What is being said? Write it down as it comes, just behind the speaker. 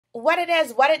What it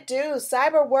is, what it do,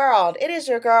 cyber world. It is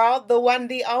your girl, the one,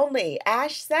 the only,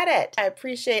 Ash said it. I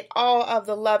appreciate all of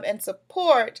the love and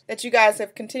support that you guys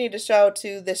have continued to show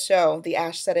to this show, the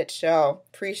Ash Said It show.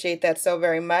 Appreciate that so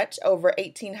very much. Over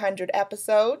 1,800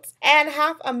 episodes and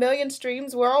 500,000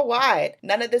 streams worldwide.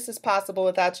 None of this is possible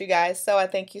without you guys, so I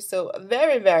thank you so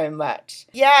very, very much.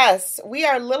 Yes, we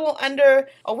are a little under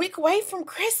a week away from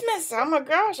Christmas. Oh my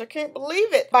gosh, I can't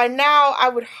believe it. By now, I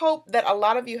would hope that a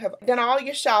lot of you have done all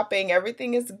your shopping.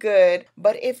 Everything is good.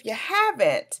 But if you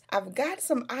haven't, I've got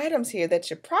some items here that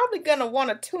you're probably going to want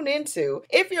to tune into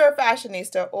if you're a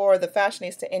fashionista or the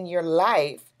fashionista in your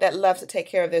life that loves to take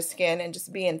care of their skin and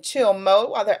just be in chill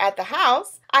mode while they're at the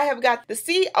house. I have got the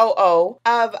COO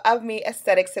of OVME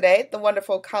Aesthetics today, the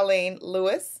wonderful Colleen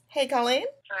Lewis. Hey, Colleen.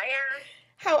 Hi, Ash.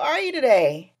 How are you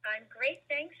today? I'm great,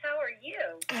 thanks. How are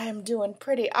you? I'm doing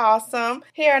pretty awesome.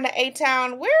 Here in the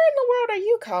A-Town. Where in the world are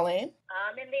you, Colleen?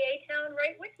 I'm in the A-Town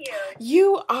right with you.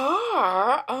 You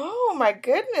are? Oh, my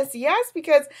goodness. Yes,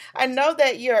 because I know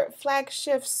that your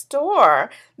flagship store,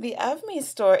 the OVME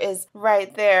store, is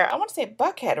right there. I want to say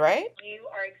Buckhead, right? You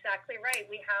are exactly right.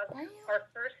 We have our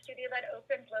first studio that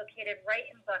opened located right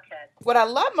in Buckhead. What I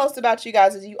love most about you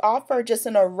guys is you offer just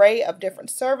an array of different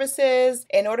services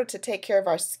in order to take care of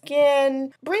our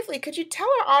skin. Briefly, could you tell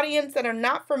our audience that are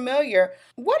not familiar,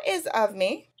 what is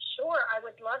OVME? Sure, I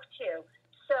would love to.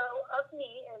 So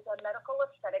OVME is a medical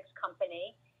aesthetics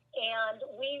company, and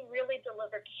we really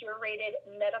deliver curated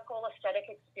medical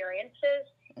aesthetic experiences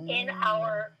in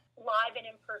our live and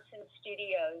in-person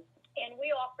studios. And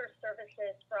we offer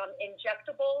services from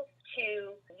injectables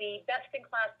to the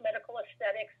best-in-class medical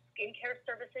aesthetics skincare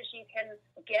services you can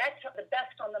get, the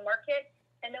best on the market.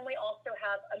 And then we also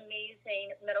have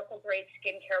amazing medical-grade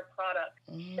skincare products.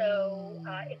 So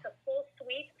it's a full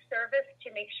suite service to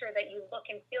make sure that you look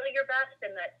and feel your best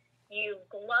and that you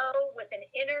glow with an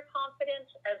inner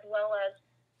confidence, as well as,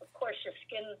 of course, your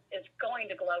skin is going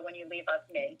to glow when you leave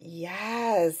OVME.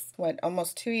 Yes.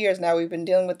 Almost 2 years now we've been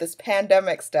dealing with this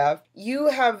pandemic stuff. You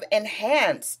have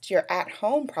enhanced your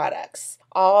at-home products.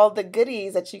 All the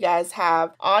goodies that you guys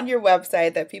have on your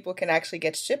website that people can actually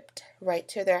get shipped right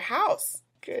to their house.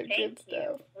 Good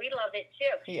stuff. We love it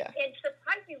too. Yeah. And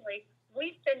surprisingly,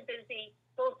 we've been busy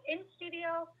both in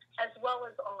studio as well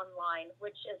as online,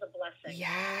 which is a blessing.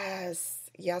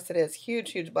 Yes, it is.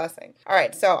 Huge blessing. All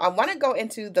right, so I want to go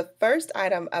into the first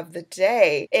item of the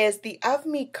day is the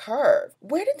OVME Curve.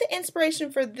 Where did the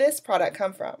inspiration for this product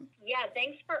come from? Yeah,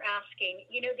 thanks for asking.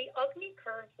 You know, the OVME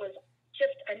Curve was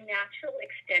just a natural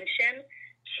extension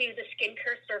to the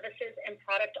skincare services and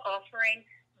product offering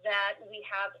that we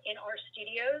have in our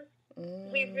studios.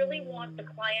 We really want the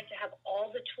client to have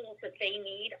all the tools that they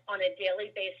need on a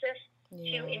daily basis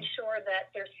to ensure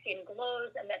that their skin glows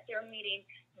and that they're meeting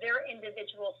their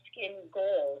individual skin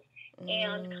goals.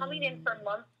 And coming in for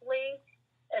monthly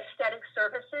aesthetic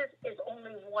services is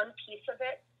only one piece of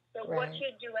it. So what you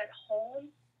do at home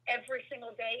every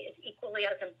single day is equally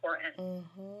as important.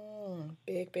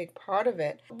 Big part of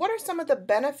it. What are some of the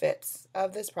benefits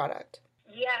of this product?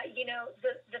 Yeah, you know,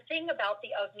 the thing about the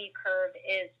OVME Curve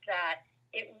is that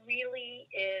it really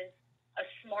is a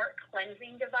smart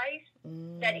cleansing device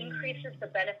that increases the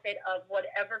benefit of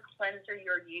whatever cleanser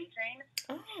you're using.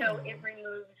 So it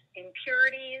removes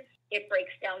impurities, it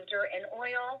breaks down dirt and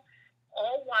oil,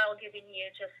 all while giving you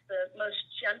just the most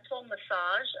gentle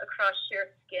massage across your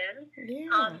skin.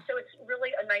 So it's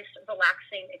really a nice,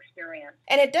 relaxing experience.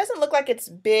 And it doesn't look like it's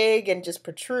big and just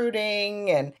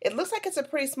protruding, and it looks like it's a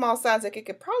pretty small size. Like it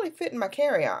could probably fit in my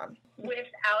carry-on.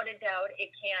 Without a doubt, it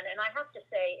can. And I have to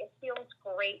say, it feels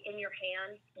great in your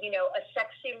hand. You know, a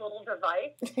sexy little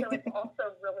device. So it's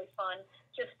also really fun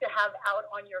just to have out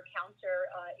on your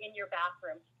counter in your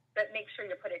bathroom. But make sure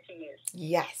you put it to use.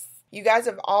 Yes. You guys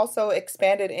have also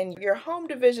expanded in your home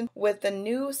division with the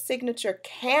new signature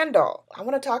candle. I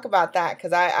want to talk about that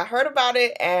because I heard about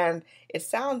it and it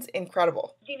sounds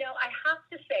incredible. You know, I have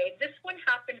to say, this one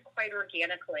happened quite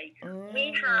organically.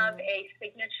 We have a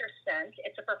signature scent.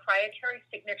 It's a proprietary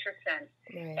signature scent.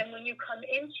 And when you come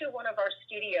into one of our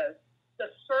studios,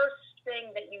 the first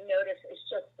thing that you notice is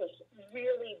just this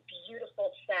really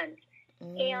beautiful scent.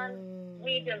 And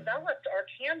we developed our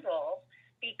candle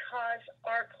because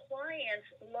our clients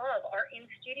love our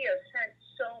in-studio scent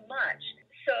so much.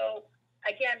 So,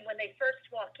 again, when they first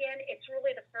walk in, it's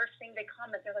really the first thing they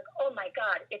comment. They're like, oh, my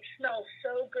God, it smells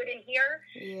so good in here.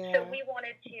 So we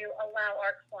wanted to allow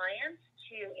our clients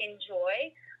to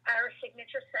enjoy our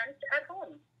signature scent at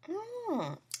home.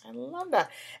 I love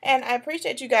that. And I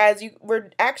appreciate you guys.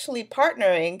 We're actually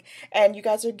partnering, and you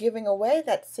guys are giving away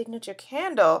that signature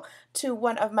candle to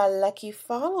one of my lucky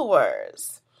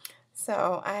followers.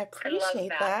 So I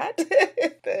appreciate that.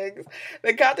 Thanks.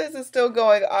 The contest is still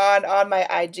going on my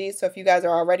IG. So if you guys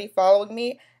are already following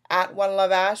me at One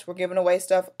Love Ash, we're giving away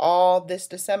stuff all this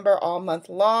December, all month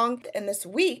long. And this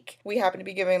week, we happen to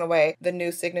be giving away the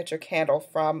new signature candle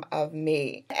from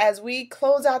OVME. As we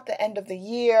close out the end of the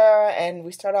year and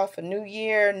we start off a new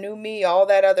year, new me, all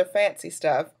that other fancy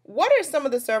stuff, what are some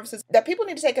of the services that people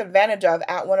need to take advantage of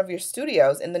at one of your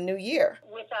studios in the new year?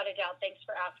 Without a doubt, thanks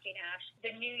for asking, Ash.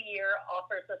 The new year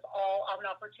offers us all an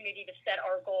opportunity to set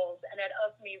our goals. And at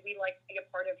OVME, we like to be a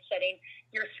part of setting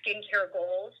your skincare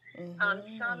goals.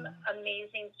 Some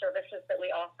amazing services that we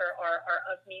offer are our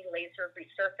OVME laser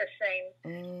resurfacing,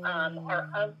 our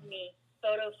OVME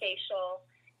photofacial,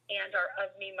 and our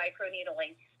OVME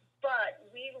microneedling. But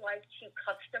we like to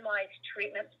customize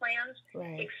treatment plans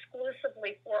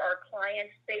exclusively for our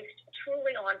clients based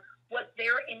truly on what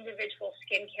their individual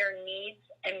skincare needs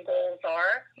and goals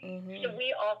are. So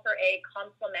we offer a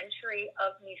complimentary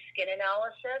OVME skin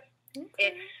analysis.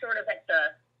 It's sort of at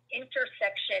the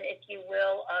intersection, if you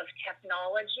will, of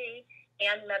technology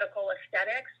and medical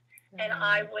aesthetics. And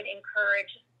I would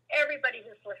encourage everybody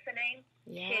who's listening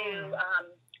to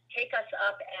take us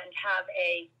up and have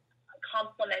a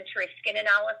complimentary skin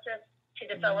analysis to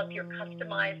develop your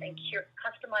customized and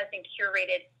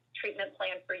curated treatment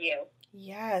plan for you.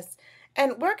 Yes.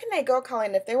 And where can they go,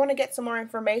 Colleen, if they want to get some more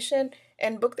information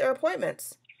and book their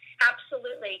appointments?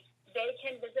 Absolutely. They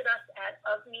can visit us at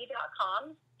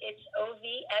ovme.com. It's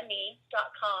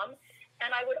OVME.com.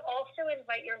 And I would also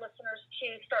invite your listeners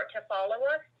to start to follow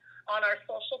us on our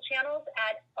social channels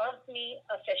at OVME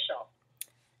Official.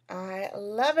 I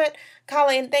love it.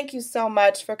 Colleen, thank you so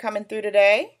much for coming through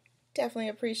today. Definitely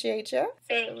appreciate you.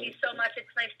 Thank you so much. It's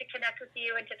nice to connect with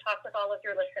you and to talk with all of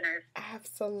your listeners.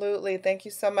 Absolutely. Thank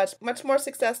you so much. Much more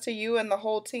success to you and the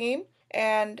whole team.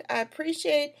 And I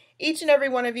appreciate each and every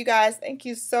one of you guys. Thank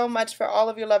you so much for all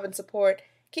of your love and support.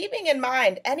 Keeping in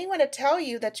mind, anyone to tell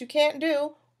you that you can't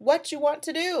do what you want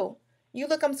to do. You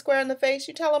look them square in the face,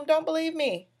 you tell them, don't believe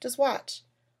me. Just watch.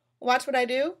 Watch what I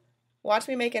do. Watch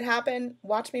me make it happen.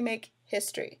 Watch me make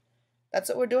history. That's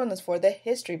what we're doing this for, the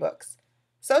history books.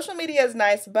 Social media is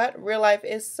nice, but real life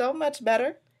is so much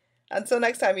better. Until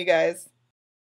next time, you guys.